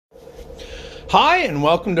Hi, and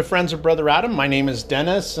welcome to Friends of Brother Adam. My name is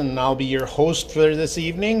Dennis, and I'll be your host for this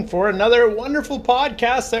evening for another wonderful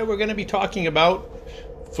podcast that we're going to be talking about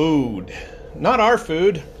food. Not our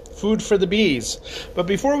food, food for the bees. But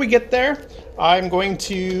before we get there, I'm going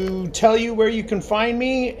to tell you where you can find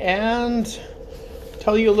me and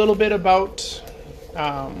tell you a little bit about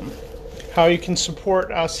how you can support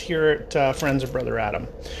us here at Friends of Brother Adam.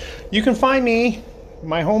 You can find me.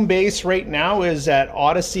 My home base right now is at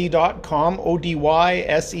odyssey.com,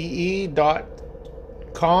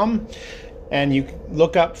 odyssee.com, and you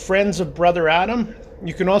look up Friends of Brother Adam.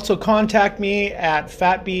 You can also contact me at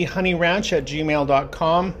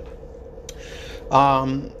fatbeehoneyranch@gmail.com,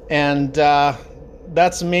 and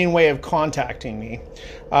that's the main way of contacting me.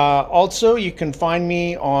 Also, you can find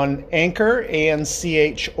me on Anchor,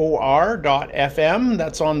 ANCHOR.FM.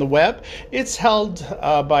 That's on the web. It's held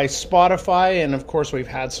by Spotify, and of course, we've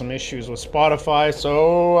had some issues with Spotify,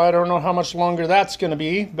 so I don't know how much longer that's going to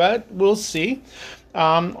be, but we'll see.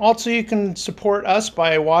 Also, you can support us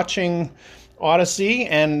by watching Odyssey,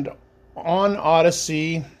 and on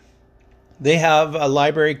Odyssey, they have a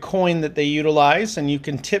library coin that they utilize, and you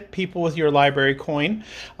can tip people with your library coin.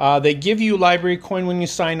 They give you library coin when you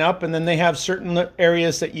sign up, and then they have certain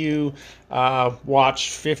areas that you watch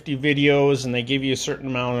 50 videos, and they give you a certain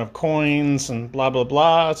amount of coins and blah, blah,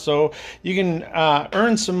 blah. So you can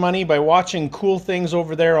earn some money by watching cool things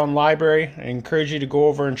over there on library. I encourage you to go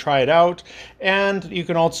over and try it out. And you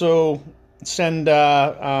can also send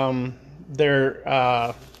their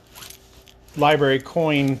library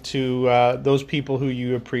coin to those people who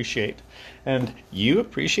you appreciate, and you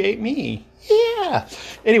appreciate me. Yeah.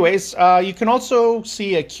 Anyways, you can also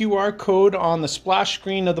see a QR code on the splash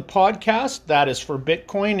screen of the podcast. That is for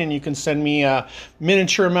Bitcoin, and you can send me a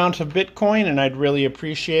miniature amount of Bitcoin, and I'd really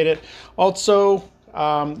appreciate it. Also,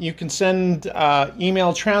 you can send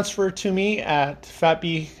email transfer to me at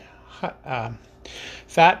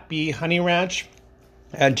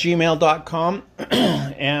fatbeehoneyranch@gmail.com,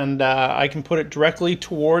 and I can put it directly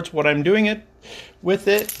towards what I'm doing it with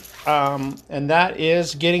it, and that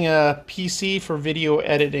is getting a PC for video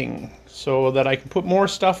editing so that I can put more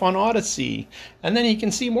stuff on Odyssey, and then you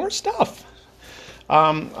can see more stuff.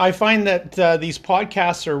 I find that these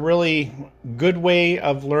podcasts are a really good way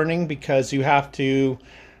of learning, because you have to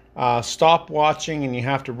stop watching and you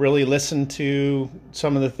have to really listen to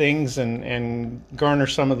some of the things and garner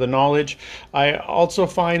some of the knowledge. I also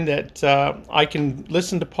find that I can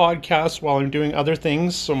listen to podcasts while I'm doing other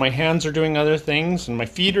things. So my hands are doing other things and my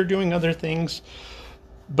feet are doing other things.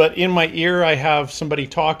 But in my ear, I have somebody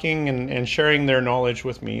talking and sharing their knowledge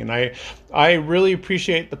with me. And I really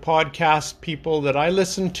appreciate the podcast people that I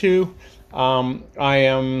listen to. I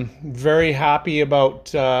am very happy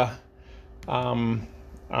about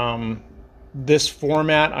this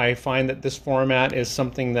format. I find that this format is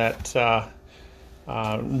something that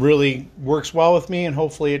really works well with me, and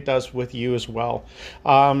hopefully it does with you as well.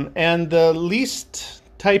 And the least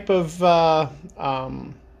type of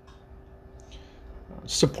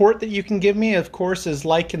support that you can give me, of course, is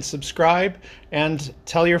like and subscribe, and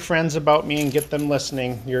tell your friends about me and get them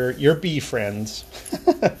listening, your bee friends.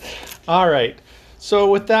 All right. So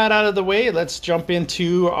with that out of the way, let's jump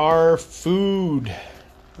into our food.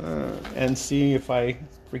 And see if I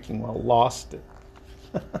freaking well lost it.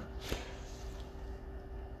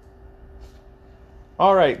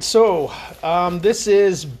 All right, so this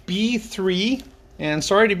is B3, and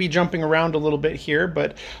sorry to be jumping around a little bit here,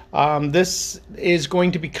 but this is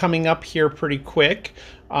going to be coming up here pretty quick.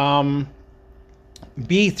 B3,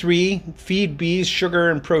 feed bees sugar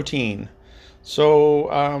and protein. So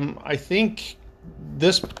I think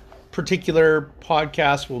this particular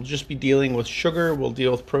podcast will just be dealing with sugar. We'll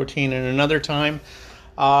deal with protein in another time.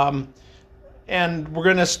 And we're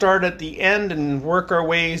going to start at the end and work our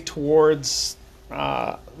way towards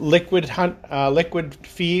liquid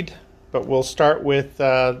feed. But we'll start with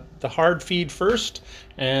the hard feed first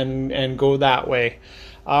and go that way.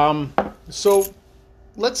 So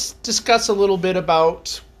let's discuss a little bit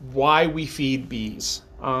about why we feed bees.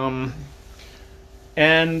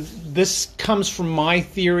 And this comes from my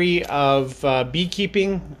theory of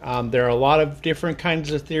beekeeping. There are a lot of different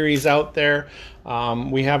kinds of theories out there.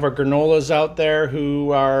 We have our granolas out there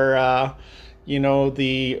who are,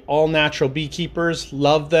 the all-natural beekeepers.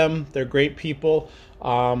 Love them. They're great people.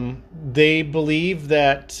 They believe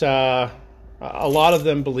that, a lot of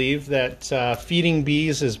them believe that feeding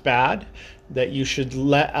bees is bad, that you should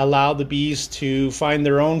allow the bees to find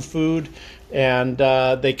their own food, and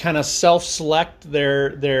they kind of self-select their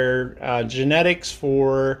genetics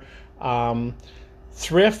for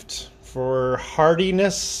thrift, for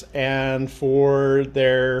hardiness and for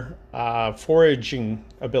their foraging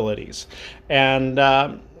abilities. And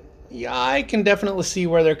yeah, I can definitely see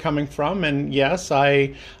where they're coming from. And yes,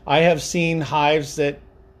 I have seen hives that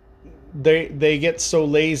they get so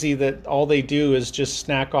lazy that all they do is just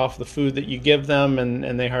snack off the food that you give them,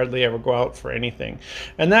 and they hardly ever go out for anything.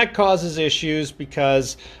 And that causes issues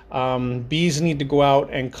because bees need to go out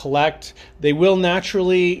and collect. They will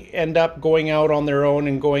naturally end up going out on their own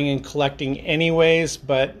and going and collecting anyways,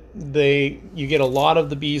 but you get a lot of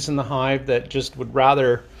the bees in the hive that just would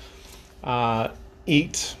rather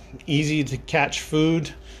eat easy to catch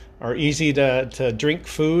food or easy to drink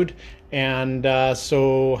food. And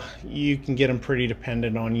so you can get them pretty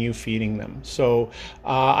dependent on you feeding them. So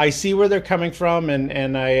I see where they're coming from,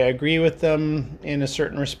 and I agree with them in a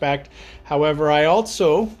certain respect. However, I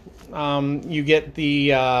also, you get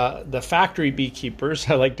the factory beekeepers,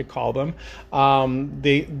 I like to call them.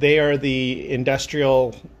 They are the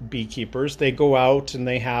industrial beekeepers. They go out and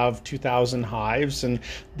they have 2,000 hives, and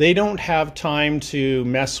they don't have time to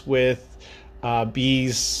mess with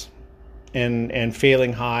bees and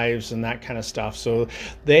failing hives and that kind of stuff. So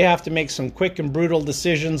they have to make some quick and brutal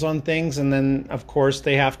decisions on things, and then of course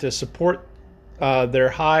they have to support their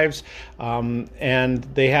hives, and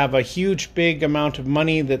they have a huge big amount of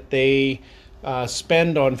money that they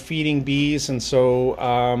spend on feeding bees. And so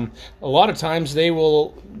a lot of times they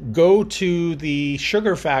will go to the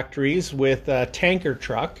sugar factories with a tanker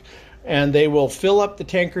truck, and they will fill up the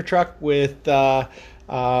tanker truck with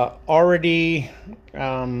already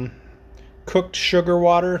cooked sugar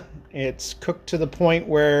water. It's cooked to the point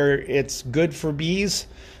where it's good for bees.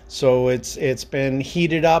 So it's been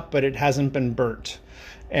heated up, but it hasn't been burnt.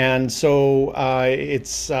 And so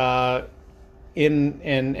it's in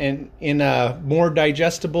a more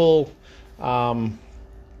digestible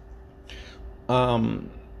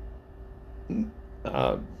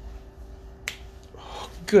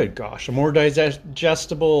good gosh, a more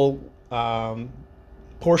digestible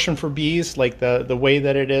portion for bees. Like the way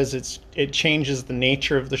that it is, it changes the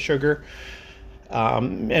nature of the sugar,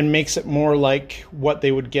 and makes it more like what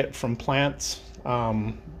they would get from plants,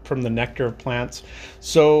 from the nectar of plants.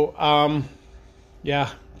 So yeah,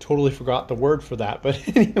 totally forgot the word for that. But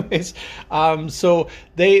anyways, so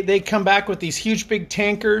they come back with these huge big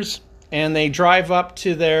tankers, and they drive up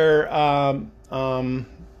to their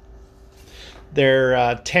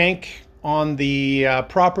tank on the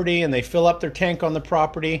property, and they fill up their tank on the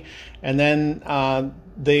property, and then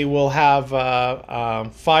they will have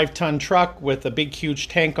a 5-ton truck with a big huge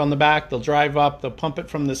tank on the back. They'll drive up, they'll pump it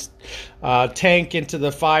from this tank into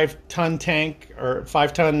the 5-ton tank, or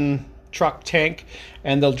 5-ton truck tank,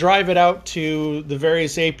 and they'll drive it out to the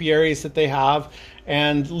various apiaries that they have.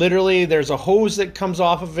 And literally there's a hose that comes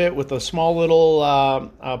off of it with a small little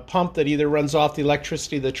pump that either runs off the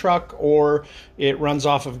electricity of the truck or it runs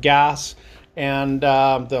off of gas. And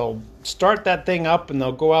they'll start that thing up, and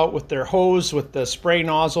they'll go out with their hose with the spray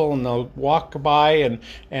nozzle, and they'll walk by,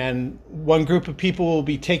 and one group of people will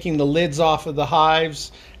be taking the lids off of the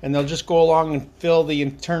hives, and they'll just go along and fill the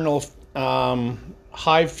internal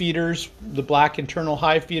hive feeders, the black internal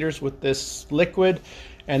hive feeders, with this liquid.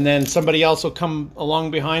 And then somebody else will come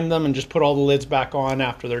along behind them and just put all the lids back on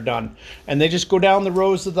after they're done. And they just go down the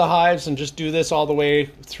rows of the hives and just do this all the way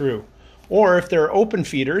through. Or if they're open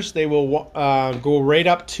feeders, they will go right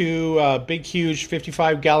up to a big, huge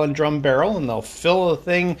 55-gallon drum barrel, and they'll fill the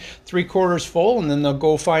thing 3/4 full, and then they'll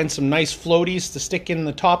go find some nice floaties to stick in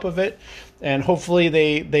the top of it. And hopefully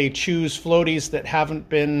they choose floaties that haven't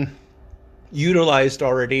been utilized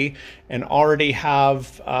already and already have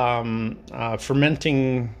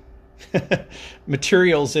fermenting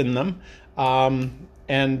materials in them,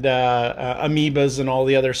 and amoebas and all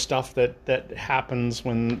the other stuff that happens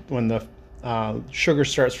when the sugar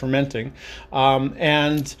starts fermenting,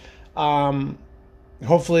 and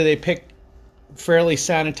hopefully they pick fairly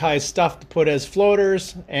sanitized stuff to put as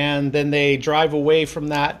floaters, and then they drive away from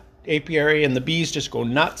that apiary, and the bees just go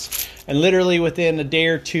nuts. And literally within a day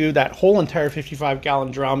or two, that whole entire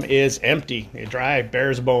 55-gallon drum is empty. They dry, bare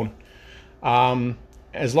as a bone.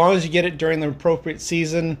 As long as you get it during the appropriate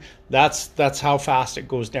season, that's how fast it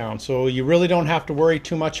goes down. So you really don't have to worry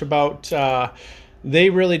too much about,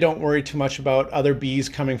 they really don't worry too much about other bees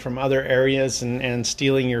coming from other areas and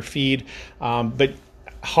stealing your feed. But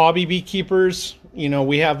hobby beekeepers, you know,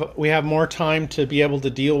 we have more time to be able to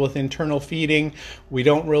deal with internal feeding. We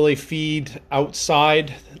don't really feed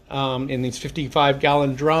outside in these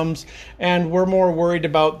 55-gallon drums, and we're more worried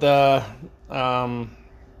about the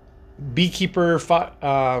beekeeper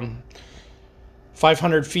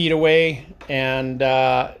 500 feet away, and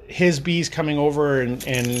his bees coming over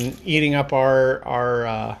and eating up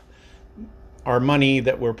our money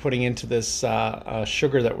that we're putting into this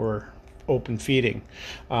sugar that we're open feeding.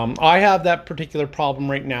 I have that particular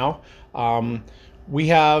problem right now. We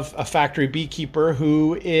have a factory beekeeper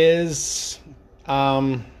who is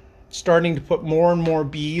starting to put more and more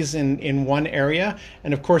bees in one area,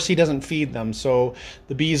 and of course he doesn't feed them, so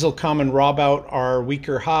the bees will come and rob out our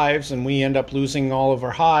weaker hives, and we end up losing all of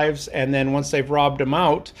our hives. And then once they've robbed them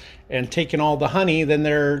out and taken all the honey, then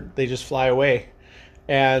they just fly away.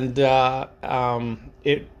 And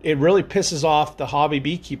it really pisses off the hobby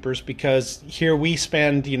beekeepers, because here we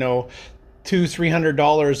spend, you know,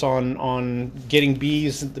 $200-300 on getting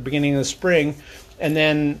bees at the beginning of the spring, and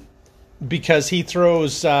then because he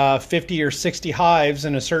throws 50 or 60 hives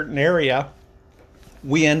in a certain area,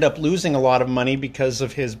 we end up losing a lot of money because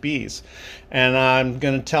of his bees. And I'm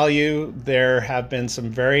going to tell you, there have been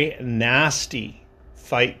some very nasty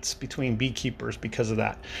fights between beekeepers because of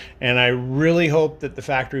that. And I really hope that the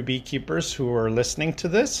factory beekeepers who are listening to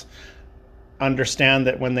this understand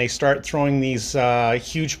that when they start throwing these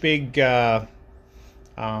huge big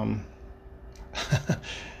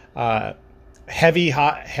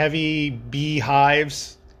heavy bee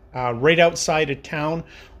hives right outside of town,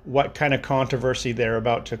 what kind of controversy they're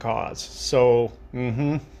about to cause. So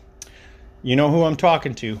you know who I'm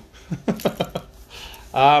talking to.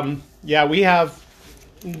 Yeah, we have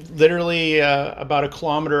literally about a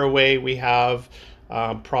kilometer away, we have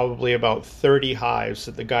probably about 30 hives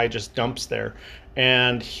that the guy just dumps there,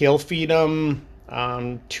 and he'll feed them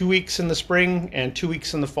 2 weeks in the spring and 2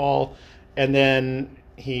 weeks in the fall, and then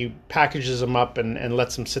he packages them up and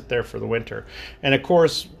lets them sit there for the winter. And of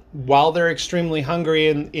course, while they're extremely hungry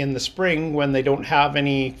in the spring, when they don't have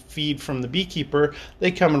any feed from the beekeeper,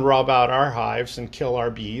 they come and rob out our hives and kill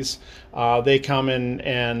our bees. They come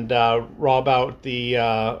and rob out the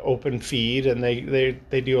open feed, and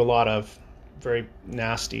they do a lot of very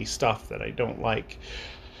nasty stuff that I don't like.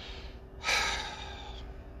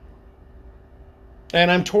 And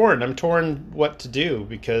I'm torn what to do,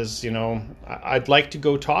 because, you know, I'd like to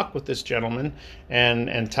go talk with this gentleman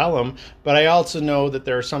and tell him, but I also know that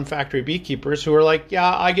there are some factory beekeepers who are like,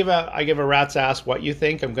 yeah, I give a rat's ass what you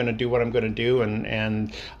think. I'm going to do what I'm going to do,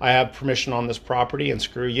 and I have permission on this property, and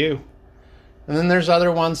screw you. And then there's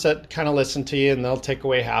other ones that kind of listen to you, and they'll take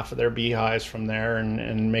away half of their beehives from there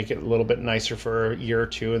and make it a little bit nicer for a year or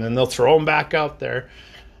two, and then they'll throw them back out there.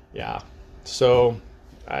 Yeah, so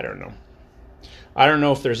I don't know. I don't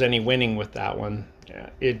know if there's any winning with that one.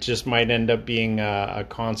 It just might end up being a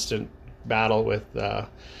constant battle with the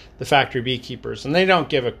factory beekeepers. And they don't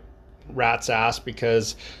give a rat's ass,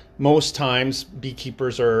 because most times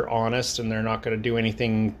beekeepers are honest, and they're not going to do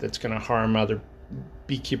anything that's going to harm other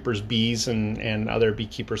beekeepers' bees and other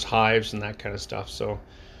beekeepers' hives and that kind of stuff. So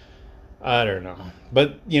I don't know.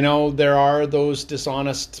 But, you know, there are those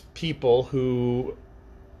dishonest people who,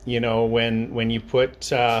 you know, when you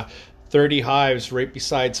put 30 hives right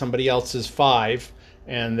beside somebody else's 5,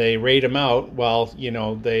 and they raid them out, well, you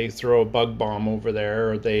know, they throw a bug bomb over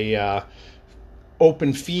there, or they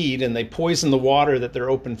open feed and they poison the water that they're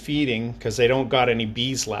open feeding, because they don't got any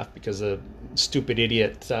bees left, because the stupid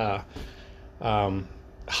idiot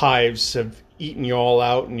hives have eaten you all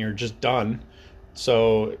out and you're just done.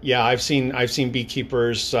 So yeah, I've seen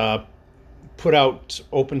beekeepers put out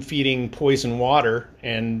open feeding poison water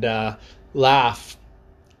and laugh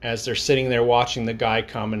as they're sitting there watching the guy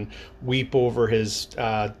come and weep over his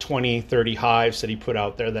 20-30 hives that he put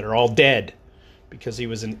out there that are all dead because he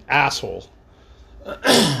was an asshole.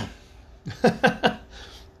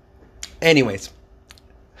 Anyways,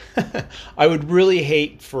 I would really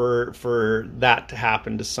hate for that to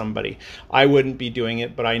happen to somebody. I wouldn't be doing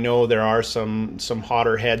it, but I know there are some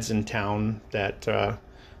hotter heads in town that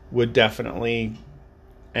would definitely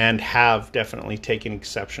and have definitely taken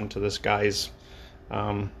exception to this guy's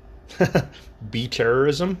bee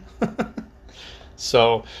terrorism.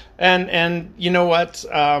 So, and you know what?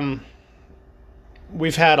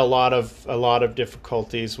 We've had a lot of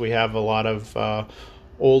difficulties. We have a lot of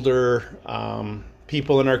older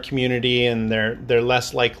people in our community, and they're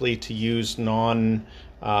less likely to use non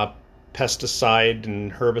pesticide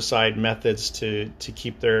and herbicide methods to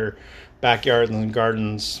keep their backyards and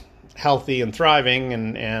gardens healthy and thriving,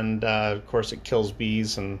 and of course it kills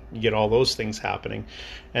bees, and you get all those things happening.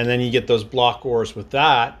 And then you get those block wars with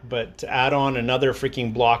that, but to add on another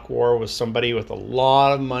freaking block war with somebody with a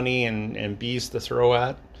lot of money and bees to throw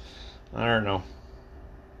at, I don't know.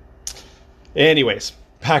 Anyways,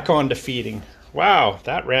 back on to feeding. Wow,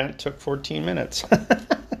 that rant took 14 minutes.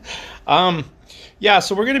 Yeah,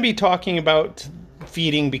 so we're going to be talking about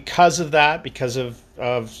feeding because of that, because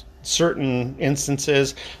of certain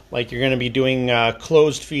instances, like you're going to be doing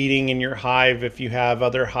closed feeding in your hive if you have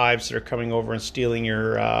other hives that are coming over and stealing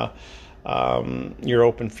your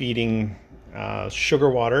open feeding sugar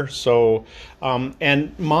water. So,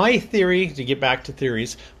 and my theory, to get back to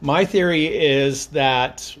theories, my theory is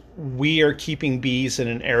that we are keeping bees in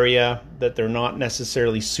an area that they're not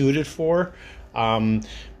necessarily suited for.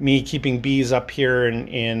 Me keeping bees up here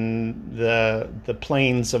in the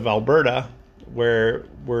plains of Alberta, where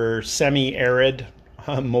we're semi-arid,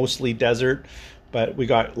 mostly desert, but we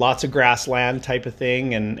got lots of grassland type of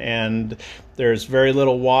thing, and there's very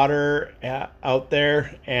little water out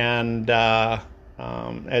there, and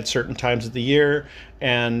at certain times of the year,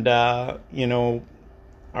 and you know,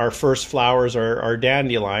 our first flowers are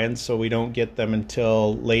dandelions, so we don't get them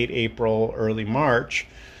until late April, early March.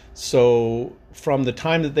 So from the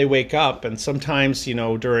time that they wake up, and sometimes, you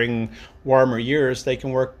know, during warmer years, they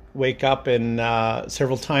can wake up in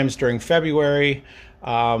several times during February.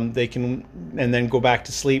 They can, and then go back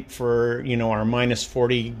to sleep for, you know, our minus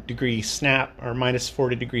 40 degree snaps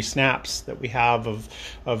that we have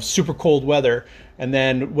of super cold weather, and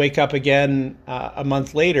then wake up again a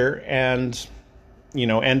month later, and, you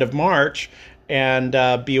know, end of March, and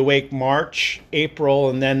be awake March, April,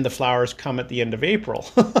 and then the flowers come at the end of April.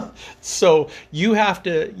 So you have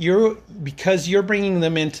to, because you're bringing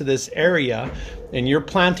them into this area and you're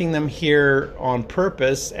planting them here on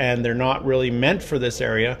purpose, and they're not really meant for this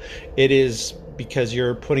area, it is because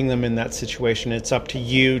you're putting them in that situation. It's up to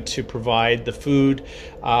you to provide the food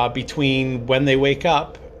between when they wake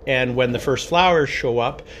up and when the first flowers show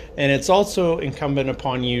up. And it's also incumbent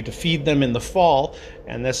upon you to feed them in the fall.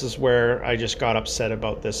 And this is where I just got upset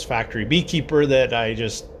about this factory beekeeper that I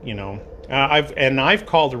just, you know, I've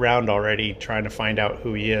called around already trying to find out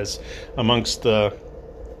who he is amongst the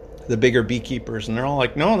bigger beekeepers, and they're all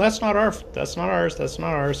like, no, that's not ours.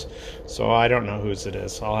 So I don't know whose it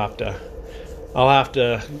is. I'll have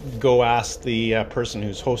to go ask the person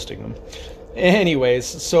who's hosting them. Anyways,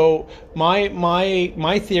 so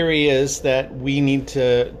my theory is that we need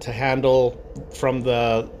to handle from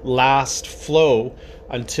the last flow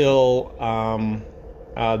until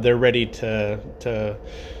they're ready to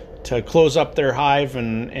close up their hive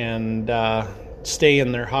and stay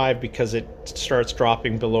in their hive, because it starts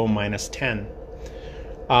dropping below minus 10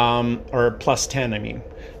 or plus 10, I mean.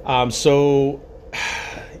 So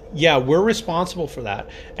yeah, we're responsible for that.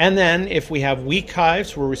 And then if we have weak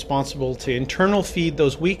hives, we're responsible to internal feed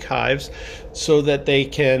those weak hives so that they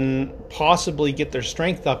can possibly get their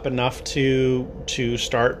strength up enough to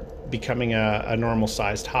start becoming a normal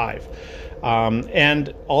sized hive.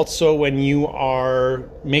 And also, when you are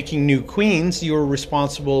making new queens, you are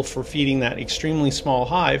responsible for feeding that extremely small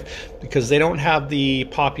hive, because they don't have the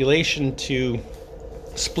population to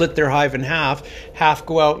split their hive in half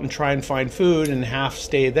go out and try and find food, and half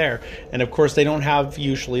stay there. And of course, they don't have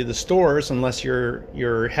usually the stores, unless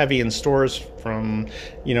you're heavy in stores from,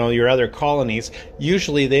 you know, your other colonies.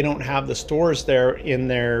 Usually they don't have the stores there in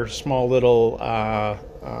their small little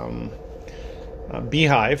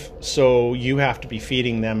beehive, so you have to be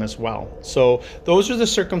feeding them as well. So those are the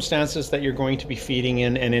circumstances that you're going to be feeding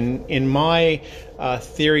in, and in my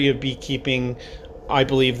theory of beekeeping, I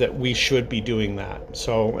believe that we should be doing that.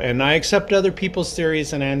 So, and I accept other people's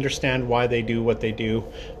theories, and I understand why they do what they do,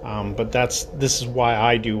 but this is why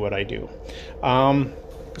I do what I do.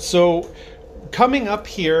 So coming up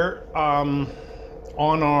here on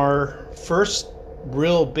our first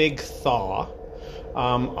real big thaw,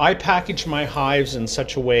 I package my hives in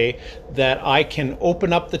such a way that I can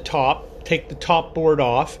open up the top, take the top board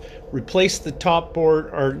off, replace the top board,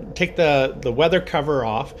 or take the weather cover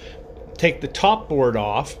off, take the top board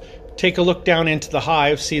off, take a look down into the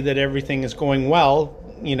hive, see that everything is going well,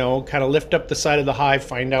 you know, kind of lift up the side of the hive,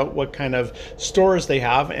 find out what kind of stores they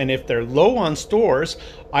have, and if they're low on stores,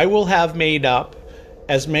 I will have made up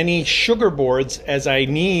as many sugar boards as I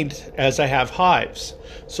need as I have hives.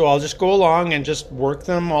 So I'll just go along and just work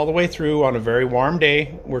them all the way through on a very warm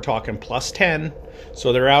day. We're talking plus 10.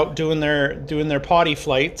 So they're out doing their potty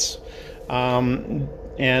flights,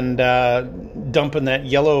 and dumping that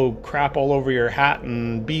yellow crap all over your hat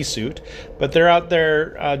and bee suit. But they're out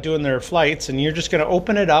there doing their flights, and you're just going to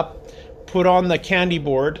open it up, put on the candy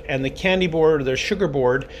board, and the candy board or the sugar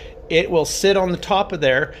board, it will sit on the top of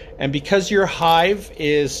there. And because your hive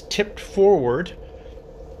is tipped forward,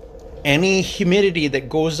 any humidity that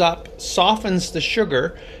goes up softens the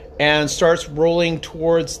sugar and starts rolling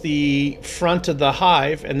towards the front of the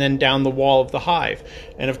hive and then down the wall of the hive.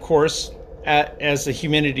 And of course, as the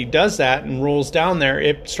humidity does that and rolls down there,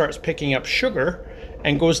 it starts picking up sugar,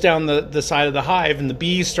 and goes down the side of the hive, and the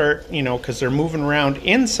bees start, you know, because they're moving around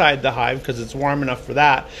inside the hive because it's warm enough for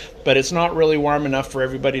that, but it's not really warm enough for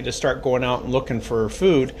everybody to start going out and looking for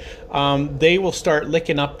food. They will start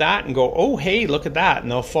licking up that and go, oh, hey, look at that.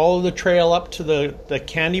 And they'll follow the trail up to the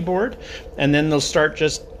candy board, and then they'll start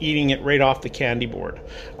just eating it right off the candy board.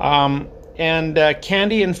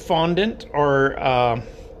 Candy and fondant are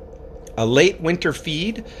a late winter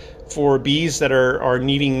feed for bees that are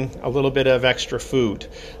needing a little bit of extra food.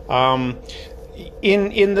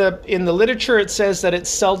 In the literature, it says that it's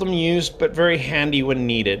seldom used, but very handy when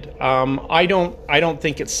needed. I don't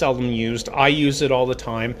think it's seldom used. I use it all the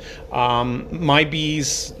time. My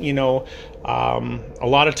bees, you know, a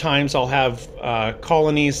lot of times I'll have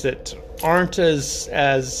colonies that aren't as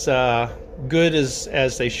good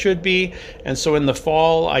as they should be, and so in the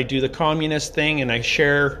fall I do the communist thing, and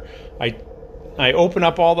I open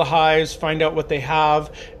up all the hives, find out what they have,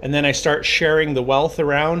 and then I start sharing the wealth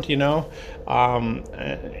around, you know.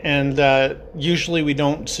 Usually we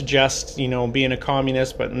don't suggest, you know, being a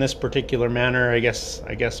communist, but in this particular manner, I guess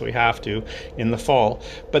we have to in the fall.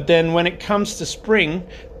 But then when it comes to spring,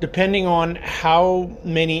 depending on how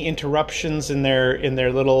many interruptions in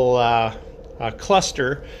their little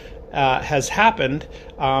cluster has happened,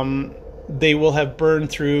 they will have burned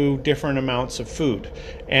through different amounts of food,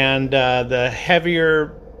 and the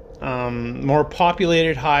heavier, more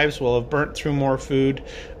populated hives will have burnt through more food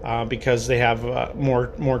because they have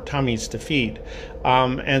more tummies to feed.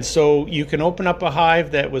 And so you can open up a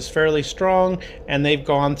hive that was fairly strong, and they've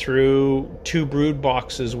gone through 2 brood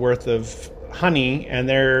boxes worth of honey, and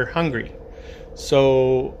they're hungry.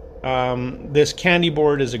 So this candy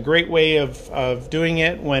board is a great way of doing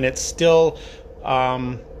it when it's still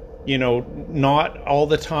you know, not all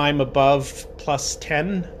the time above plus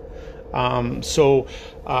 10. So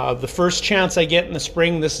the first chance I get in the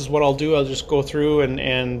spring, this is what I'll do. I'll just go through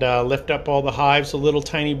and lift up all the hives a little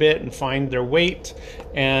tiny bit and find their weight,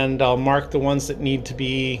 and I'll mark the ones that need to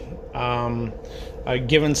be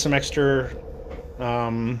given some extra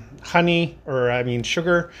honey, or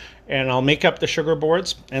sugar, and I'll make up the sugar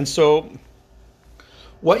boards. And so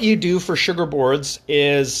what you do for sugar boards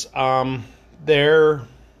is they're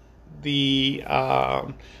the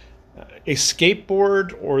escape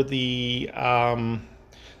board, or they're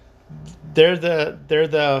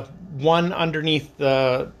the one underneath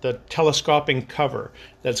the telescoping cover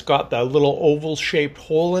that's got the little oval shaped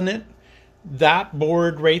hole in it. That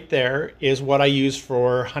board right there is what I use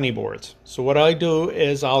for honey boards. So what I do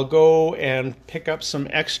is I'll go and pick up some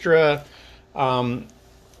extra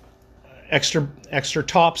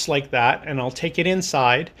tops like that, and I'll take it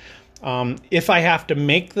inside. If I have to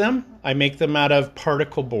make them, I make them out of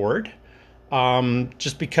particle board,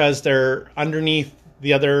 just because they're underneath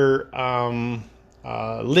the other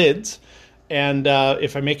lids. And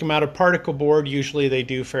if I make them out of particle board, usually they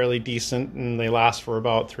do fairly decent, and they last for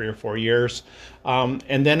about 3 or 4 years.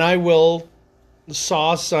 And then I will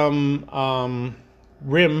saw some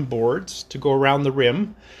rim boards to go around the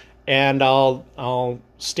rim, and I'll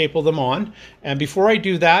staple them on. And before I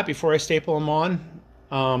do that, before I staple them on,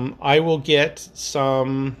 I will get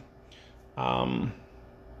some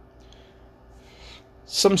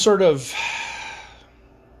sort of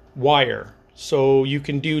wire. So you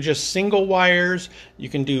can do just single wires. You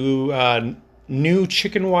can do new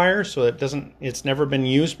chicken wire, so it's never been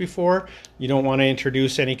used before. You don't want to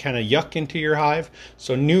introduce any kind of yuck into your hive.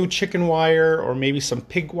 So new chicken wire, or maybe some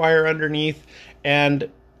pig wire underneath,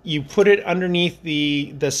 and you put it underneath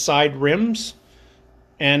the side rims.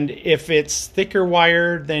 And if it's thicker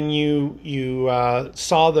wire, then you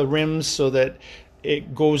saw the rims so that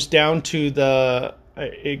it goes down to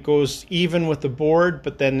it goes even with the board,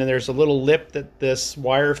 but then there's a little lip that this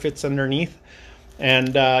wire fits underneath.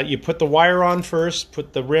 And you put the wire on first,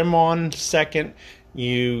 put the rim on second.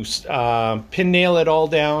 You pin nail it all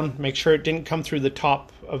down, make sure it didn't come through the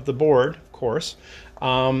top of the board, of course.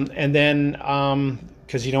 And then,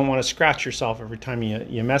 because you don't want to scratch yourself every time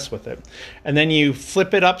you mess with it. And then you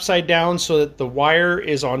flip it upside down so that the wire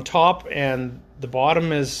is on top and the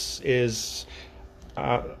bottom is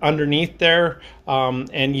underneath there.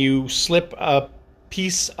 And you slip a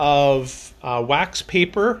piece of wax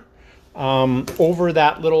paper over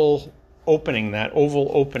that little opening, that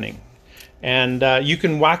oval opening. And you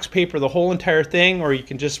can wax paper the whole entire thing, or you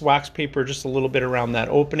can just wax paper just a little bit around that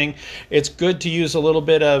opening. It's good to use a little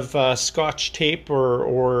bit of Scotch tape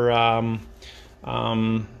or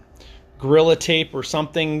Gorilla tape or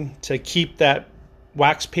something to keep that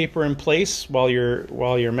wax paper in place while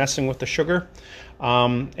you're messing with the sugar.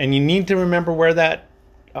 And you need to remember where that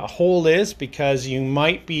hole is, because you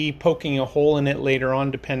might be poking a hole in it later on,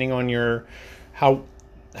 depending on how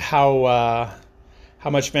how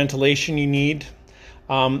much ventilation you need.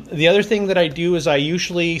 The other thing that I do is I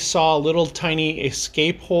usually saw a little tiny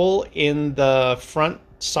escape hole in the front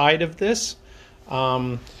side of this.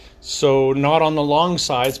 So not on the long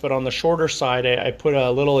sides, but on the shorter side, I put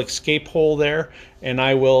a little escape hole there, and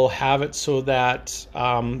I will have it so that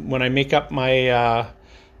when I make up my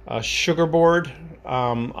sugar board,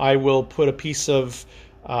 I will put a piece of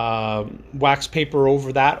wax paper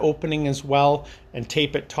over that opening as well, and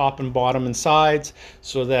tape it top and bottom and sides,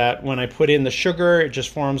 so that when I put in the sugar, it just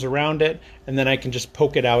forms around it, and then I can just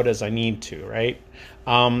poke it out as I need to, right?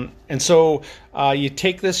 And so you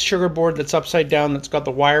take this sugar board that's upside down, that's got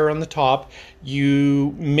the wire on the top,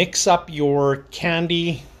 you mix up your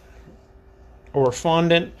candy or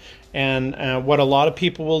fondant, and what a lot of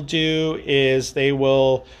people will do is they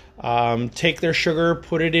will take their sugar,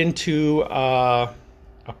 put it into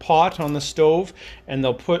a pot on the stove, and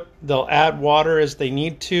they'll add water as they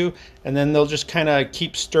need to, and then they'll just kind of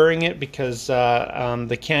keep stirring it, because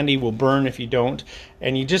the candy will burn if you don't.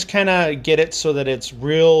 And you just kind of get it so that it's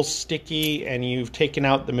real sticky, and you've taken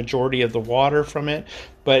out the majority of the water from it,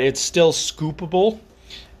 but it's still scoopable.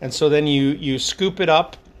 And so then you scoop it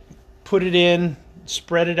up, put it in,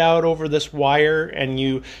 spread it out over this wire, and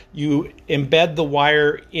you embed the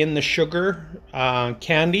wire in the sugar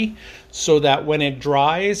candy, so that when it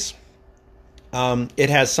dries, it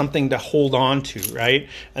has something to hold on to, right?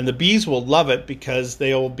 And the bees will love it, because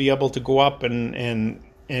they'll be able to go up and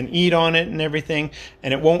eat on it and everything,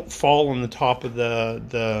 and it won't fall on the top of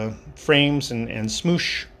the frames and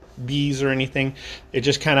smoosh bees or anything. It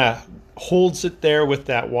just kind of holds it there with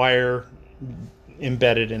that wire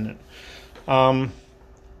embedded in it.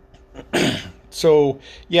 So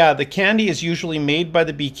yeah, the candy is usually made by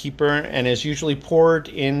the beekeeper and is usually poured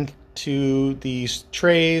into these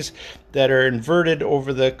trays that are inverted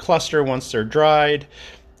over the cluster once they're dried,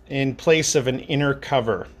 in place of an inner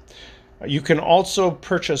cover. You can also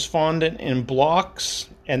purchase fondant in blocks,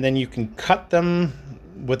 and then you can cut them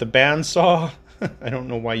with a bandsaw. I don't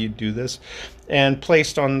know why you do this, and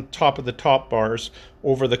placed on top of the top bars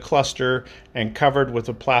over the cluster and covered with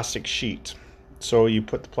a plastic sheet. So you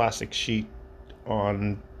put the plastic sheet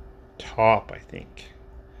on top, I think,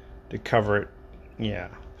 to cover it. Yeah.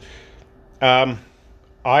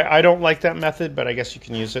 I don't like that method, but I guess you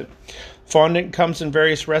can use it. Fondant comes in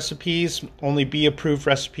various recipes. Only bee-approved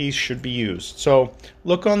recipes should be used. So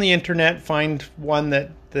look on the internet, find one that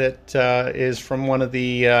is from one of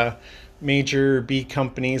the major bee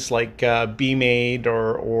companies, like Bee-Made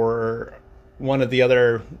or one of the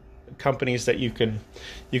other companies that you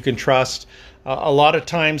can trust. A lot of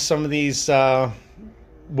times, some of these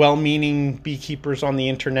well-meaning beekeepers on the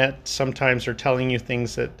internet sometimes are telling you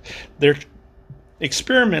things that they're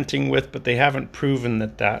experimenting with, but they haven't proven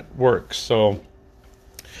that works. So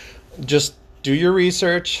just do your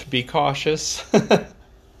research, be cautious.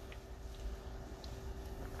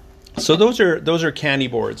 So those are candy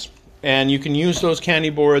boards, and you can use those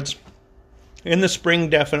candy boards in the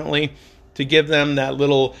spring, definitely, to give them that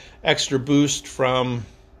little extra boost from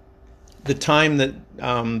the time that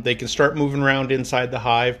they can start moving around inside the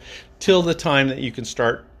hive till the time that you can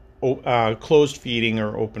start closed feeding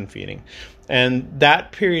or open feeding. And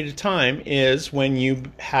that period of time is when you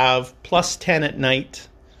have +10 at night.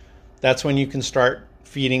 That's when you can start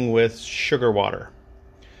feeding with sugar water,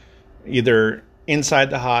 either inside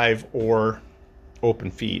the hive or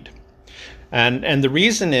open feed. And the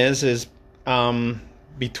reason is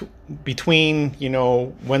between, you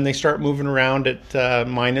know, when they start moving around at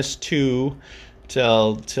 -2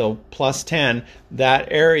 till +10, that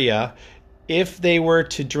area, if they were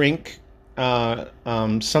to drink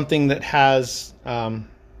something that has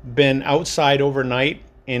been outside overnight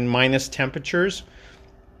in minus temperatures,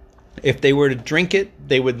 if they were to drink it,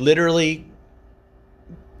 they would literally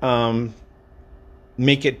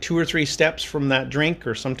make it 2 or 3 steps from that drink,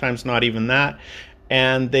 or sometimes not even that,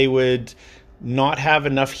 and they would not have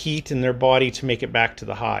enough heat in their body to make it back to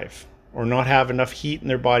the hive, or not have enough heat in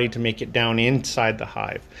their body to make it down inside the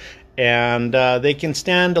hive. And they can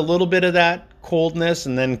stand a little bit of that coldness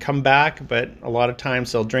and then come back, but a lot of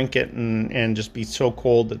times they'll drink it and just be so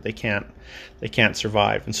cold that they can't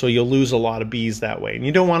survive. And so you'll lose a lot of bees that way. And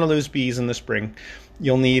you don't want to lose bees in the spring.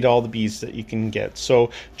 You'll need all the bees that you can get.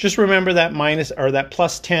 So just remember that that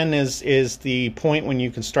 +10 is the point when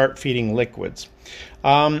you can start feeding liquids.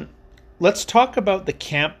 Let's talk about the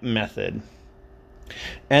camp method.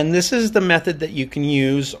 And this is the method that you can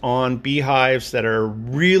use on beehives that are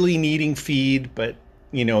really needing feed, but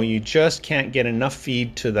you know, you just can't get enough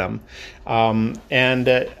feed to them. And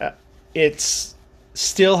it's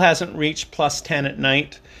still hasn't reached +10 at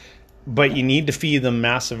night. but you need to feed them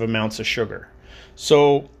massive amounts of sugar.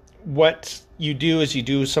 So what you do is you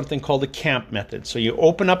do something called the camp method. So you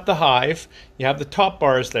open up the hive, you have the top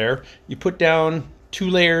bars there, you put down 2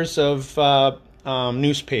 layers of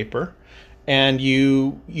newspaper, and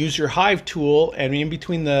you use your hive tool, and in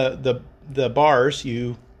between the bars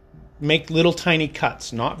you make little tiny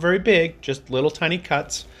cuts, not very big, just little tiny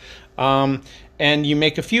cuts, and you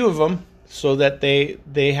make a few of them so that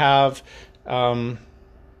they have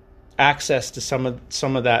access to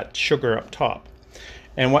some of that sugar up top.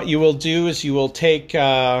 And what you will do is you will take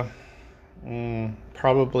probably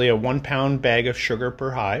a 1 pound bag of sugar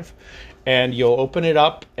per hive, and you'll open it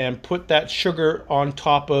up and put that sugar on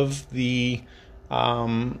top of the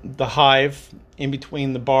hive, in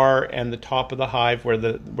between the bar and the top of the hive where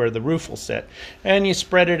the roof will sit, and you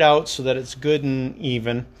spread it out so that it's good and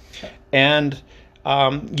even. And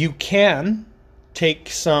you can take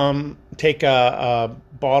a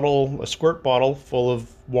squirt bottle full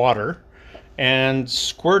of water and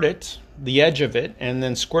squirt it, the edge of it, and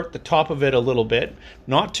then squirt the top of it a little bit,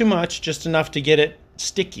 not too much, just enough to get it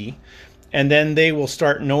sticky. And then they will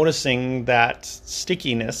start noticing that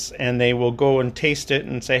stickiness, and they will go and taste it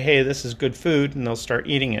and say, hey, this is good food, and they'll start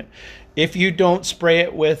eating it. If you don't spray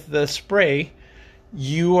it with the spray,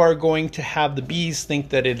 you are going to have the bees think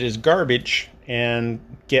that it is garbage and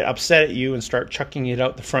get upset at you and start chucking it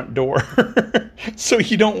out the front door. So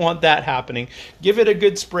you don't want that happening. Give it a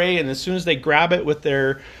good spray, and as soon as they grab it with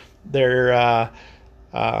their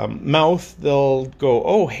mouth, they'll go,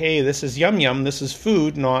 oh, hey, this is yum yum, this is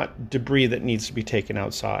food, not debris that needs to be taken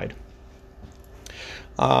outside.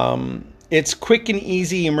 It's quick and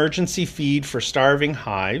easy emergency feed for starving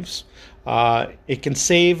hives. It can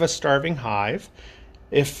save a starving hive.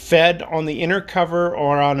 If fed on the inner cover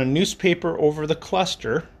or on a newspaper over the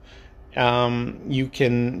cluster, you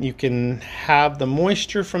can have the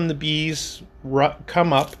moisture from the bees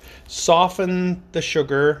come up, soften the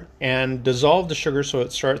sugar, and dissolve the sugar so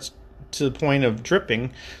it starts to the point of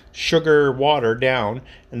dripping sugar water down,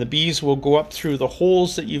 and the bees will go up through the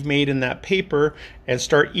holes that you've made in that paper and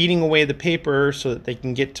start eating away the paper so that they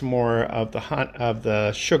can get to more of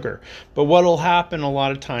the sugar. But what will happen a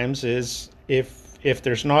lot of times is if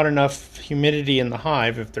there's not enough humidity in the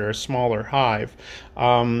hive, if they're a smaller hive,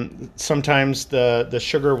 sometimes the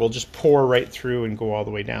sugar will just pour right through and go all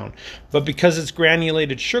the way down. But because it's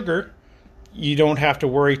granulated sugar, you don't have to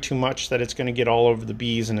worry too much that it's going to get all over the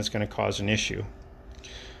bees and it's going to cause an issue.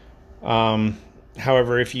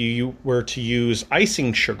 However, if you were to use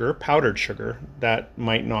icing sugar, powdered sugar, that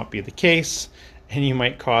might not be the case, and you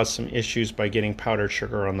might cause some issues by getting powdered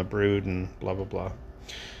sugar on the brood and blah, blah, blah.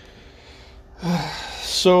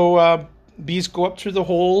 So bees go up through the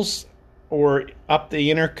holes or up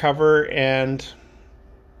the inner cover and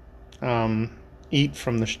eat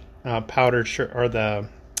from the powdered sugar or the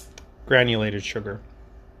granulated sugar.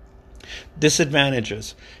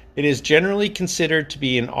 Disadvantages. It is generally considered to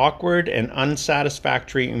be an awkward and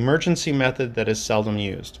unsatisfactory emergency method that is seldom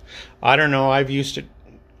used. I don't know, I've used it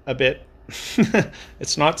a bit.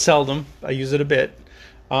 It's not seldom, I use it a bit.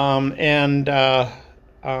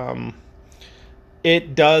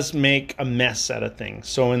 It does make a mess out of things.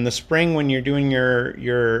 So in the spring, when you're doing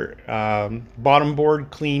your bottom board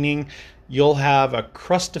cleaning, you'll have a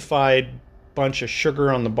crustified bunch of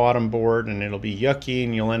sugar on the bottom board, and it'll be yucky,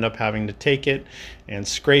 and you'll end up having to take it and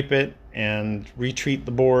scrape it and retreat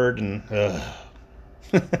the board, and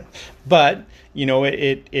but you know,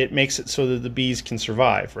 it makes it so that the bees can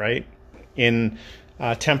survive, right? In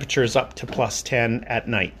temperatures up to +10 at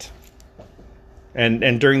night,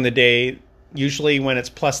 and during the day. Usually when it's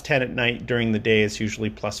 +10 at night, during the day it's usually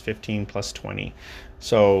 +15, +20.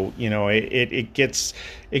 So, you know, it gets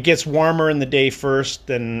warmer in the day first,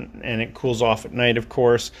 and it cools off at night, of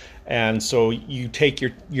course. And so you take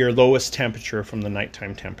your lowest temperature from the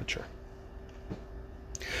nighttime temperature.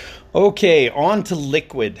 Okay, on to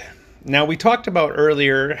liquid. Now, we talked about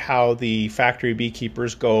earlier how the factory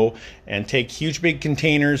beekeepers go and take huge big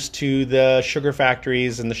containers to the sugar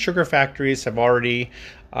factories, and the sugar factories have already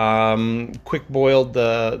quick boiled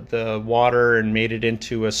the water and made it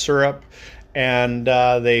into a syrup, and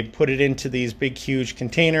they put it into these big huge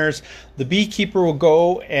containers. The beekeeper will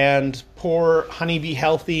go and pour Honeybee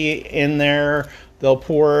Healthy in there. They'll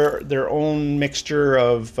pour their own mixture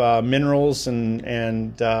of minerals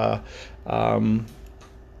and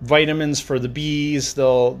vitamins for the bees.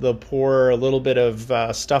 They'll pour a little bit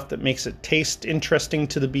of stuff that makes it taste interesting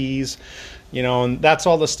to the bees. You know, and that's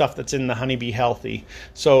all the stuff that's in the Honeybee Healthy.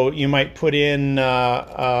 So you might put in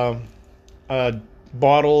a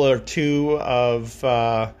bottle or two of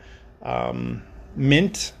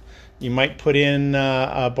mint. You might put in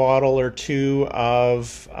a bottle or two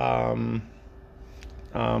of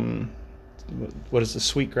what is the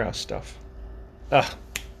sweetgrass stuff?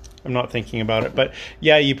 I'm not thinking about it, but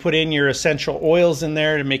yeah, you put in your essential oils in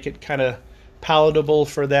there to make it kind of palatable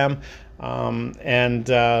for them, and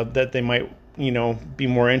that they might, be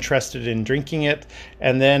more interested in drinking it.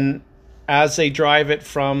 And then as they drive it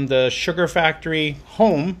from the sugar factory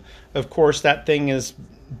home, of course, that thing is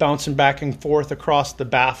bouncing back and forth across the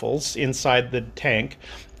baffles inside the tank.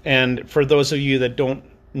 And for those of you that don't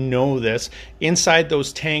know this, inside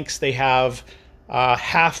those tanks they have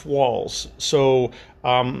half walls. So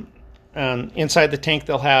inside the tank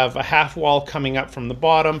they'll have a half wall coming up from the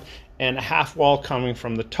bottom and a half wall coming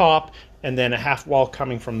from the top, and then a half wall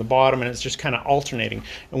coming from the bottom, and it's just kind of alternating.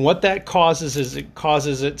 And what that causes is it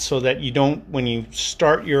causes it so that you don't, when you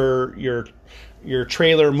start your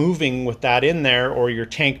trailer moving with that in there, or your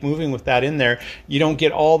tank moving with that in there, you don't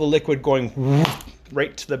get all the liquid going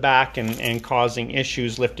right to the back and causing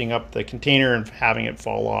issues lifting up the container and having it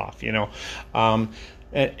fall off.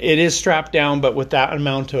 It is strapped down, but with that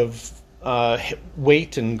amount of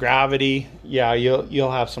weight and gravity, yeah,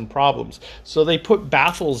 you'll have some problems. So they put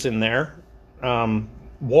baffles in there,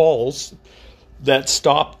 walls that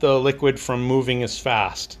stop the liquid from moving as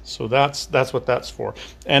fast. So that's what that's for.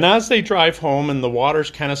 And as they drive home and the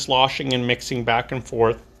water's kind of sloshing and mixing back and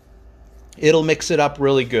forth, it'll mix it up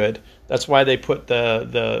really good. That's why they put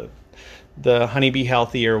the Honeybee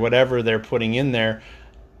Healthy or whatever they're putting in there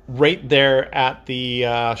right there at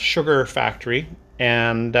the sugar factory.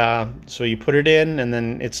 And so you put it in, and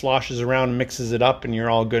then it sloshes around and mixes it up, and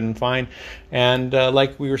you're all good and fine. And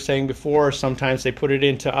like we were saying before, sometimes they put it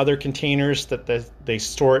into other containers that they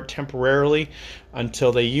store it temporarily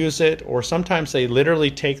until they use it, or sometimes they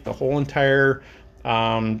literally take the whole entire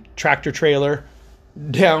tractor trailer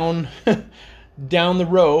down down the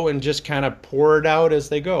row and just kind of pour it out as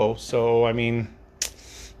they go. So I mean,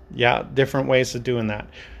 yeah, different ways of doing that.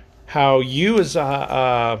 How you as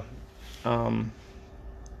a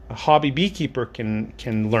hobby beekeeper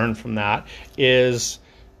can learn from that is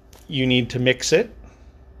you need to mix it.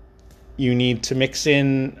 You need to mix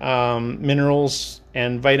in minerals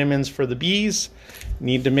and vitamins for the bees. You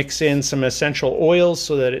need to mix in some essential oils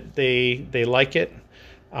so that they like it.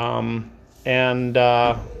 And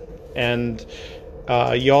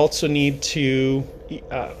you also need to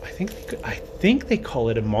I think they call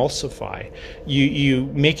it emulsify. You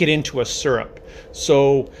make it into a syrup.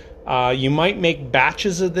 So you might make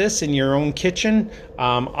batches of this in your own kitchen.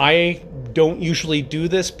 I don't usually do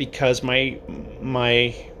this because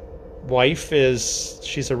my wife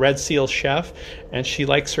she's a Red Seal chef, and she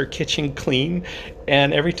likes her kitchen clean.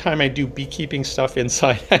 And every time I do beekeeping stuff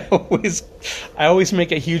inside, I always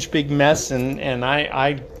make a huge big mess, and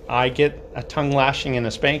I get a tongue lashing and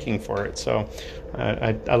a spanking for it. So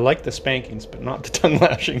I like the spankings, but not the tongue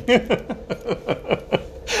lashing.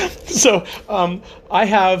 So I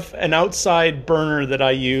have an outside burner that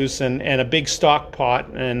I use and a big stock pot,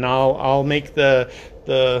 and I'll make the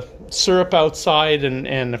syrup outside,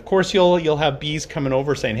 and of course you'll have bees coming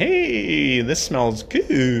over saying, "Hey, this smells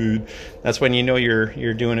good." That's when you know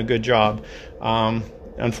you're doing a good job.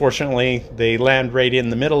 Unfortunately, they land right in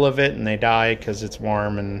the middle of it and they die because it's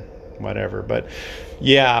warm and whatever. But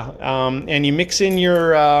yeah, and you mix in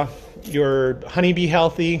your Honeybee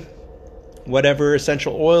Healthy, whatever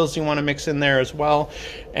essential oils you want to mix in there as well.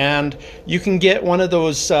 And you can get one of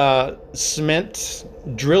those cement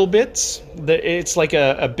drill bits. It's like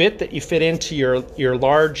a bit that you fit into your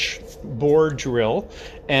large bore drill,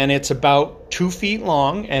 and it's about 2 feet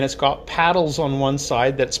long, and it's got paddles on one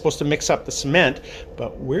side that's supposed to mix up the cement,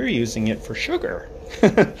 but we're using it for sugar.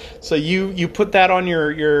 So you put that on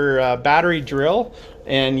your battery drill,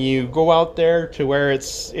 and you go out there to where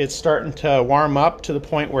it's starting to warm up to the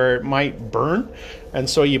point where it might burn. And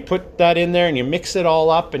so you put that in there and you mix it all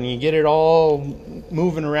up, and you get it all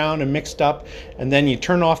moving around and mixed up, and then you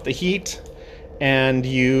turn off the heat and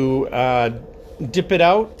you dip it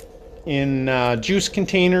out in juice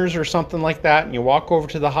containers or something like that, and you walk over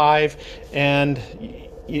to the hive and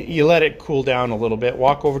you let it cool down a little bit.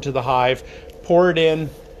 Walk over to the hive, pour it in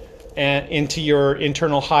and into your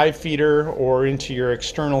internal hive feeder or into your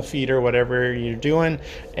external feeder, whatever you're doing,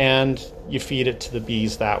 and you feed it to the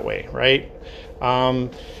bees that way, right? I'm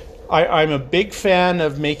a big fan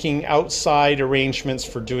of making outside arrangements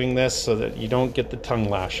for doing this so that you don't get the tongue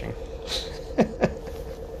lashing.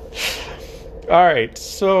 All right,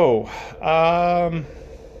 so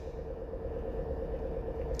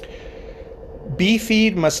bee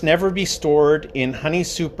feed must never be stored in honey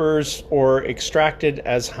supers or extracted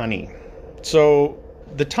as honey. So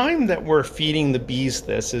the time that we're feeding the bees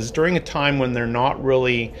this is during a time when they're not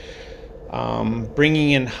really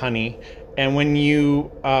bringing in honey, and when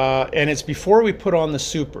you and it's before we put on the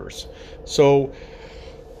supers. So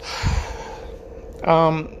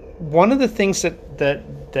one of the things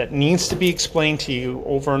that needs to be explained to you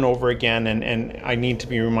over and over again, and I need to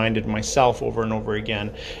be reminded myself over and over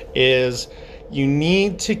again, is you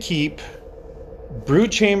need to keep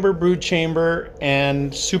brood chamber,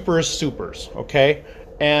 and supers, okay?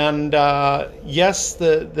 And yes,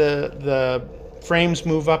 the frames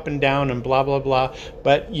move up and down and blah, blah, blah,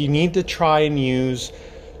 but you need to try and use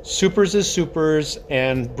supers as supers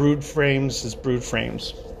and brood frames as brood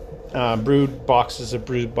frames. Brood boxes of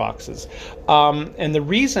brood boxes. And the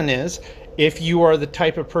reason is, if you are the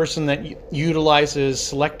type of person that utilizes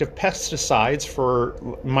selective pesticides for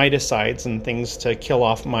miticides and things to kill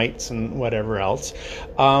off mites and whatever else,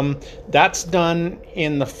 that's done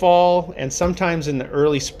in the fall and sometimes in the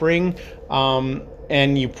early spring.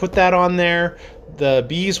 And you put that on there, the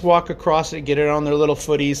bees walk across it, get it on their little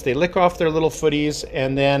footies, they lick off their little footies,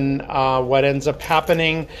 and then what ends up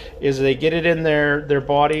happening is they get it in their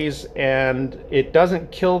bodies, and it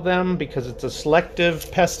doesn't kill them because it's a selective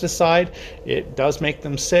pesticide. It does make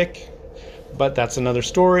them sick, but that's another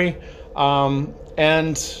story.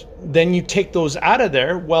 And then you take those out of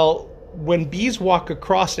there. Well, when bees walk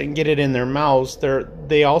across it and get it in their mouths,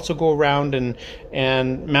 they also go around and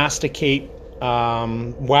masticate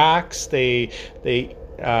wax. They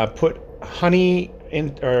put honey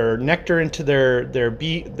in, or nectar into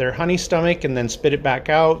their honey stomach, and then spit it back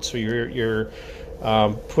out. So you're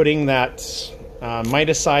putting that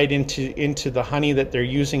miticide into the honey that they're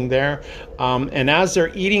using there. And as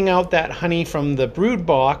they're eating out that honey from the brood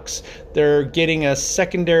box, they're getting a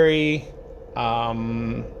secondary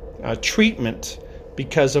treatment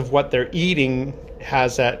because of what they're eating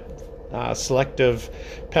has that selective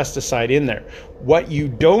pesticide in there. What you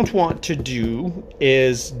don't want to do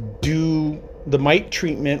is do the mite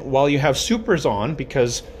treatment while you have supers on,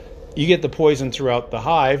 because you get the poison throughout the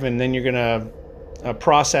hive, and then you're going to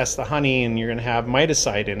process the honey and you're going to have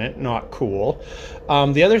miticide in it. Not cool.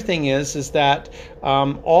 The other thing is that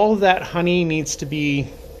all of that honey needs to be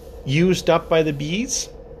used up by the bees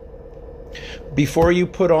before you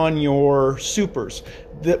put on your supers.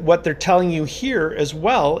 What they're telling you here as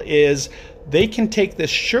well is they can take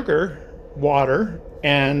this sugar water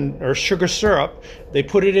or sugar syrup, they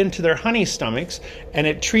put it into their honey stomachs, and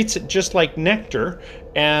it treats it just like nectar,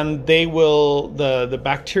 and they will, the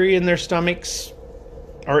bacteria in their stomachs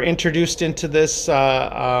are introduced into this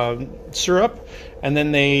syrup, and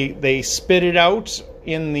then they spit it out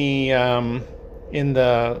in the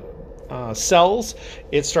cells.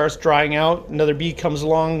 It starts drying out. Another bee comes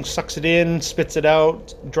along, sucks it in, spits it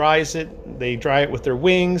out, dries it. They dry it with their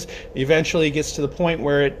wings. Eventually it gets to the point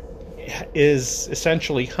where it is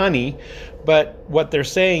essentially honey. But what they're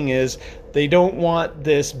saying is they don't want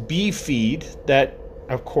this bee feed that,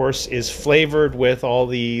 of course, is flavored with all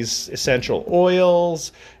these essential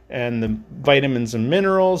oils and the vitamins and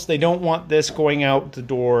minerals. They don't want this going out the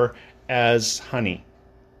door as honey.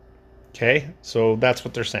 Okay, so that's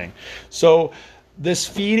what they're saying. So this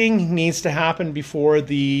feeding needs to happen before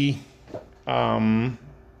the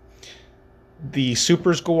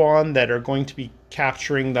supers go on that are going to be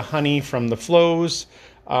capturing the honey from the flows.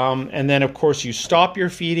 And then, of course, you stop your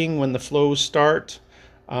feeding when the flows start.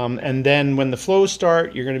 And then when the flows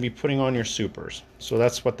start, you're going to be putting on your supers. So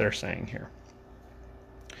that's what they're saying here.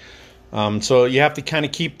 So you have to kind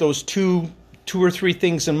of keep those two or three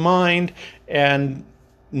things in mind and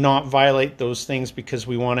not violate those things, because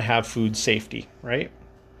we want to have food safety, right?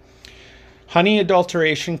 Honey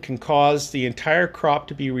adulteration can cause the entire crop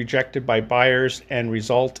to be rejected by buyers and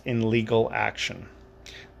result in legal action.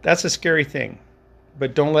 That's a scary thing,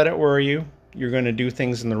 but don't let it worry you. You're going to do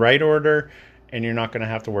things in the right order, and you're not going to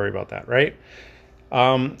have to worry about that, right?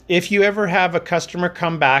 If you ever have a customer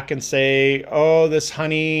come back and say, oh, this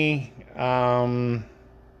honey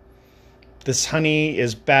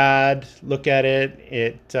is bad, look at it,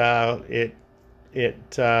 it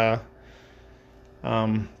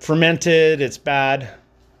fermented, it's bad.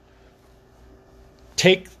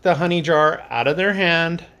 Take the honey jar out of their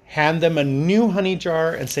hand them a new honey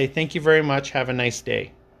jar and say, thank you very much, have a nice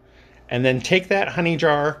day. And then take that honey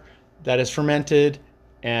jar that is fermented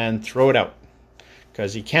and throw it out.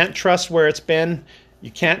 Because you can't trust where it's been. You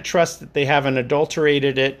can't trust that they haven't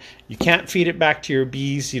adulterated it. You can't feed it back to your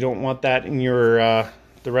bees. You don't want that in your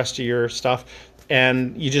the rest of your stuff.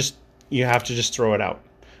 And you have to just throw it out.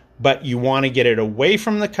 But you want to get it away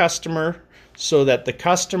from the customer so that the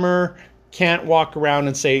customer can't walk around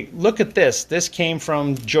and say, look at this. This came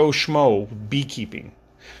from Joe Schmo beekeeping.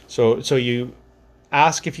 So you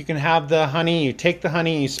ask if you can have the honey. You take the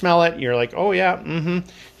honey, you smell it. You're like, oh yeah,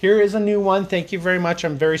 here is a new one. Thank you very much.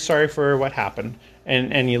 I'm very sorry for what happened,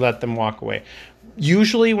 and you let them walk away.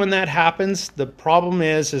 Usually when that happens, the problem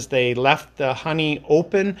is they left the honey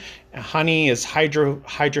open. Honey is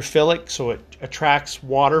hydrophilic, so it attracts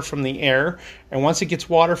water from the air. And once it gets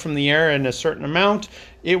water from the air in a certain amount,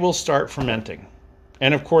 it will start fermenting.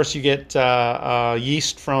 And of course, you get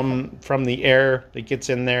yeast from the air that gets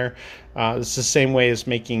in there. It's the same way as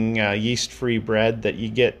making yeast-free bread, that you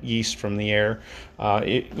get yeast from the air.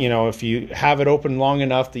 If you have it open long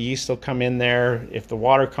enough, the yeast will come in there. If the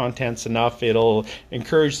water content's enough, it'll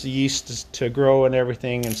encourage the yeast to grow and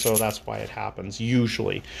everything, and so that's why it happens,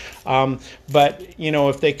 usually. But,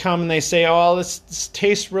 if they come and they say, oh, this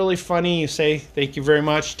tastes really funny, you say, thank you very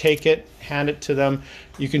much, take it, hand it to them.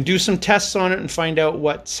 You can do some tests on it and find out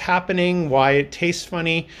what's happening, why it tastes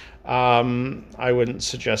funny. I wouldn't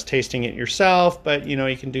suggest tasting it yourself, but you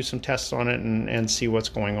can do some tests on it and see what's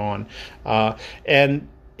going on. And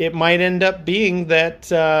it might end up being that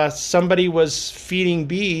somebody was feeding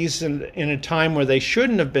bees in a time where they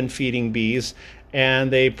shouldn't have been feeding bees,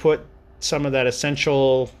 and they put some of that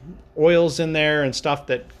essential oils in there and stuff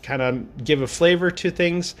that kind of give a flavor to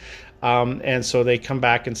things. And so they come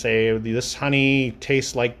back and say, this honey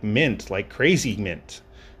tastes like mint, like crazy mint.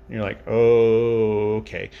 And you're like, oh,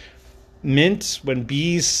 okay. Mint, when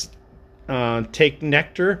bees take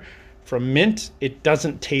nectar from mint, it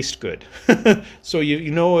doesn't taste good. So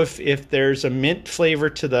if there's a mint flavor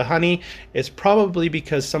to the honey, it's probably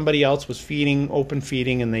because somebody else was open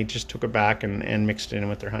feeding, and they just took it back and mixed it in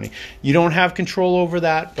with their honey. You don't have control over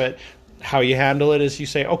that, but how you handle it is you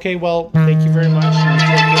say, okay, well, thank you very much.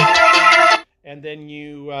 And then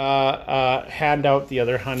you hand out the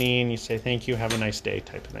other honey and you say, thank you, have a nice day,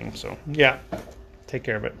 type of thing. So, yeah, take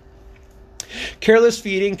care of it. Careless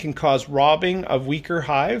feeding can cause robbing of weaker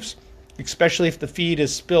hives, especially if the feed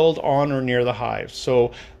is spilled on or near the hives.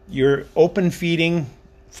 So you're open feeding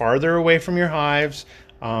farther away from your hives.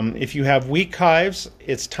 If you have weak hives,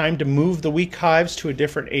 it's time to move the weak hives to a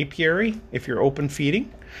different apiary if you're open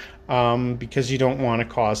feeding, because you don't want to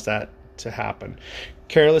cause that to happen.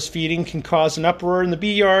 Careless feeding can cause an uproar in the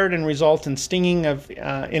bee yard and result in stinging of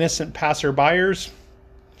innocent passerbyers.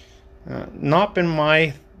 Not been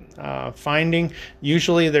my finding.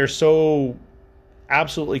 Usually they're so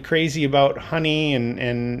absolutely crazy about honey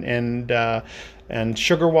and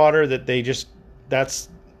sugar water that that's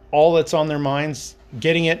all that's on their minds.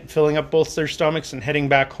 Getting it, filling up both their stomachs, and heading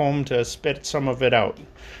back home to spit some of it out.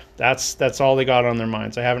 That's all they got on their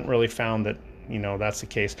minds. I haven't really found that that's the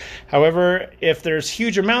case. However, if there's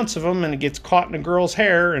huge amounts of them and it gets caught in a girl's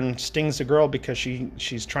hair and stings the girl because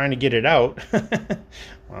she's trying to get it out,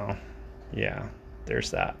 well, yeah,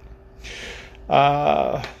 there's that.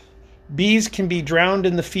 Bees can be drowned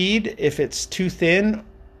in the feed if it's too thin,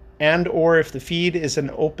 and or if the feed is an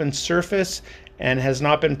open surface and has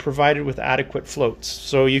not been provided with adequate floats.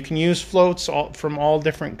 So you can use floats from all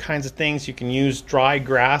different kinds of things. You can use dry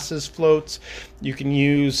grass as floats. You can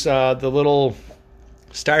use the little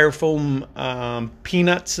styrofoam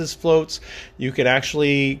peanuts as floats. You could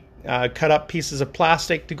actually cut up pieces of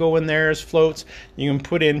plastic to go in there as floats. You can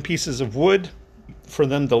put in pieces of wood for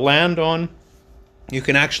them to land on. You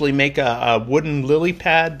can actually make a wooden lily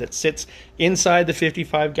pad that sits inside the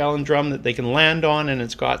 55-gallon drum that they can land on, and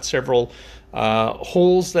it's got several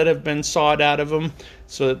holes that have been sawed out of them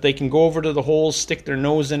so that they can go over to the holes, stick their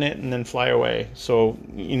nose in it, and then fly away. So,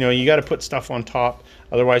 you got to put stuff on top,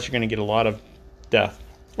 otherwise you're going to get a lot of death.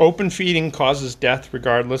 Open feeding causes death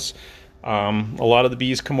regardless. A lot of the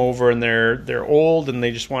bees come over and they're old and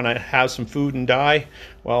they just want to have some food and die.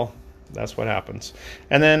 Well, that's what happens.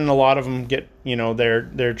 And then a lot of them get,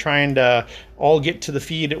 they're trying to all get to the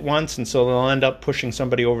feed at once, and so they'll end up pushing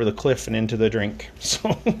somebody over the cliff and into the drink.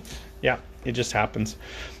 So, yeah, it just happens.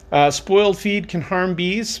 Spoiled feed can harm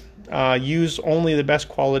bees. Use only the best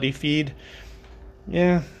quality feed.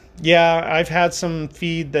 Yeah, I've had some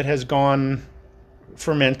feed that has gone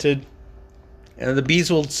fermented. And the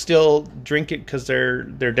bees will still drink it because they're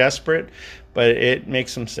desperate, but it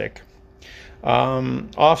makes them sick.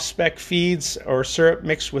 Off-spec feeds or syrup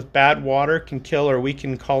mixed with bad water can kill or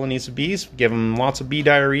weaken colonies of bees, give them lots of bee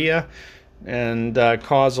diarrhea, and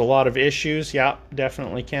cause a lot of issues. Yeah,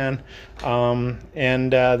 definitely can.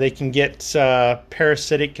 And they can get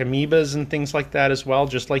parasitic amoebas and things like that as well,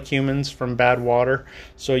 just like humans, from bad water.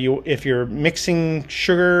 So if you're mixing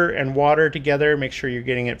sugar and water together, make sure you're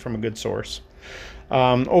getting it from a good source.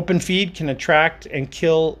 Open feed can attract and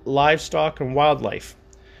kill livestock and wildlife.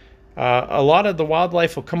 A lot of the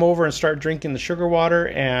wildlife will come over and start drinking the sugar water,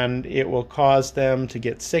 and it will cause them to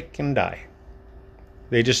get sick and die.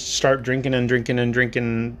 They just start drinking and drinking and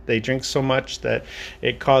drinking. They drink so much that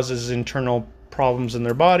it causes internal problems in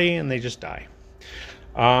their body, and they just die.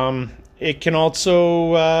 It can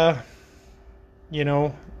also,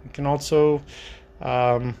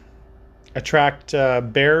 attract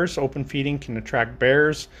bears. Open feeding can attract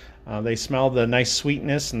bears. They smell the nice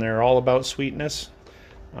sweetness, and they're all about sweetness.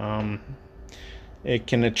 It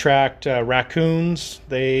can attract raccoons.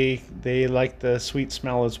 They like the sweet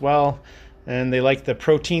smell as well, and they like the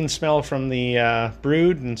protein smell from the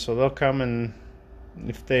brood, and so they'll come, and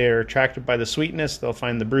if they are attracted by the sweetness, they'll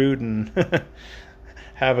find the brood and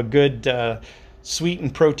have a good sweet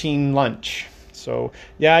and protein lunch. So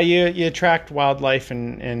yeah, you attract wildlife,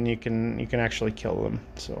 and you can actually kill them.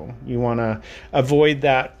 So you want to avoid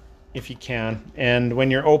that if you can. And when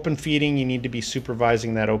you're open feeding, you need to be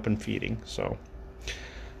supervising that open feeding. So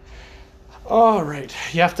all right,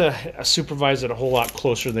 you have to supervise it a whole lot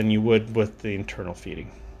closer than you would with the internal feeding.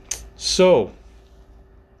 So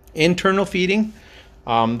internal feeding,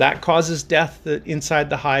 that causes death inside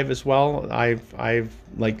the hive as well. I've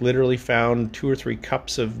like literally found 2 or 3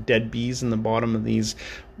 cups of dead bees in the bottom of these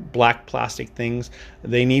black plastic things.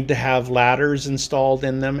 They need to have ladders installed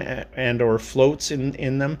in them and or floats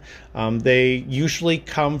in them. They usually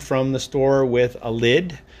come from the store with a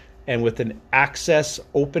lid and with an access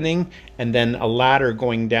opening, and then a ladder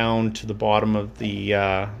going down to the bottom of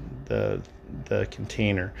the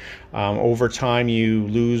container. Over time you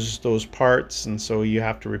lose those parts, and so you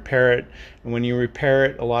have to repair it. And when you repair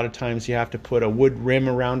it, a lot of times you have to put a wood rim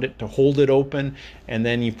around it to hold it open, and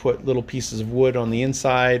then you put little pieces of wood on the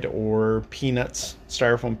inside, or peanuts,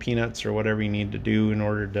 styrofoam peanuts, or whatever you need to do in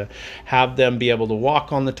order to have them be able to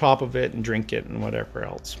walk on the top of it and drink it and whatever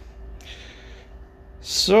else.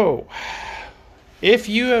 So if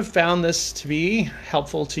you have found this to be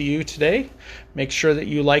helpful to you today, make sure that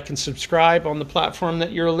you like and subscribe on the platform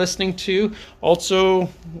that you're listening to. Also,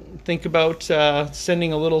 think about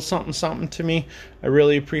sending a little something to me. I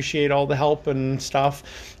really appreciate all the help and stuff.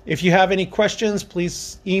 If you have any questions,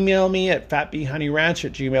 please email me at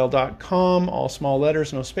fatbhoneyranch@gmail.com, all small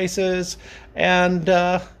letters, no spaces. And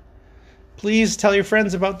please tell your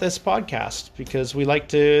friends about this podcast, because we like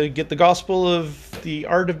to get the gospel of the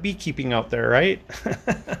art of beekeeping out there, right?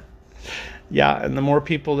 Yeah, and the more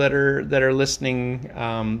people that are listening,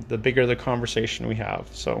 the bigger the conversation we have.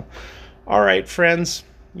 So, all right, friends,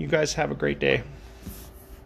 you guys have a great day.